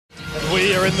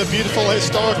We are in the beautiful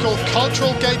historical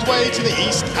cultural gateway to the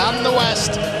east and the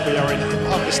west. We are in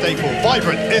unmistakable,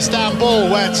 vibrant Istanbul,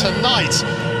 where tonight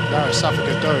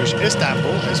Darussafaka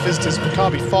Istanbul has visitors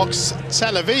Maccabi Fox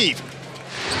Tel Aviv.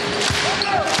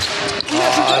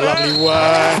 Lovely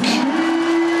work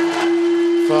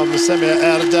from Semir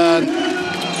Erdan.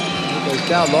 Here goes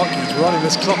Gallock, he's running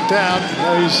this clock down, he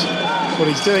knows what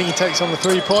he's doing, he takes on the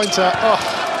three-pointer. Oh,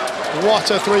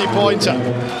 what a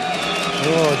three-pointer.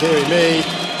 Oh, dearie me.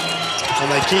 And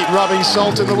they keep rubbing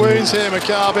salt in the wounds here,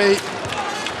 Maccabi.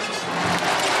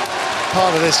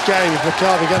 Part of this game, if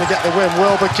Maccabi going to get the win,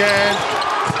 Wilbur can.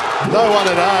 No one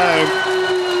at home.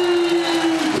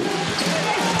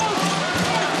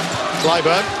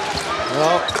 Clyburn.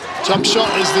 Well, jump shot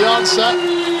is the answer.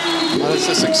 And it's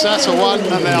a successful one,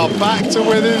 and they are back to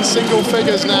within single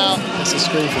figures now. That's a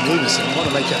screen from Everson. I want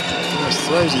to make it, almost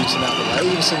throws Everson out the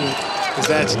way. Everson is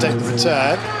there to take the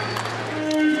return.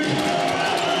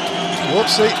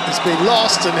 Whoopsie, it's been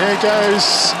lost, and here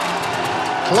goes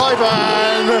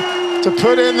Clyburn to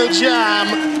put in the jam.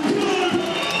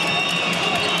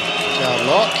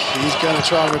 Gallock, he's going to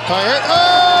try and repay it.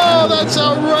 Oh, that's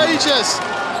outrageous!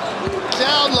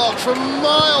 Gallock from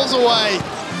miles away.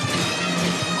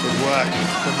 Good work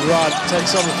from Rudd,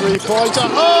 takes on the three-pointer.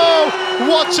 Oh,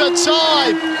 what a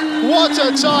time! What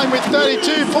a time with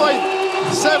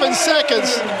 32.7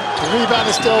 seconds. The rebound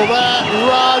is still there.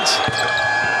 Rudd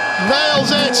nails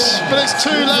it, but it's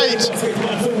too late.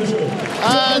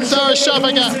 And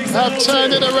Darussafaka have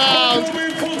turned it around.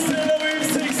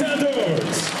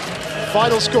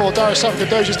 Final score,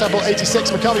 Darussafaka Istanbul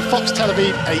 86, Maccabi Fox Tel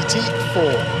Aviv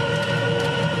 84.